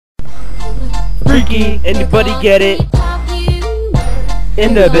Freaky, anybody get it?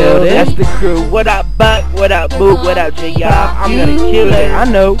 In the building, that's the crew. What up, Buck? What up, Boot? What up, J? I'm gonna kill it. I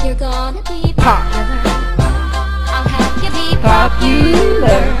know. Pop.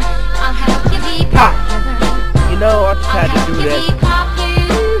 Popular. Pop. You know, I just had to do that.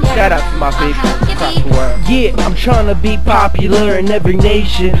 Shout out to my baby across the world. Yeah, I'm trying to be popular in every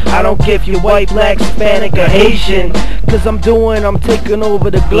nation. I don't care if you're white, black, Hispanic, or Haitian. Cause I'm taking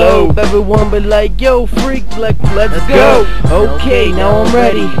over the globe. Everyone be like, yo, freak, like, let's go. Okay, now I'm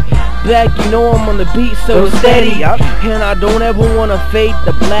ready. Back, you know I'm on the beat so steady. And I don't ever wanna fade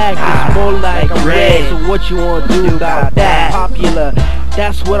the black. It's more like red. So what you wanna do about that? Popular.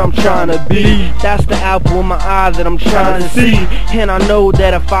 That's what I'm trying to be. That's the apple in my eye that I'm trying to see. And I know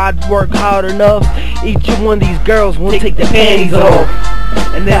that if I work hard enough, each one of these girls will take their panties off.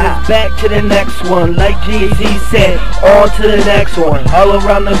 And then it's back to the next one. Like Jay-Z said, on to the next one. All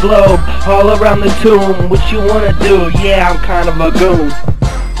around the globe, all around the tomb. What you wanna do? Yeah, I'm kind of a goon.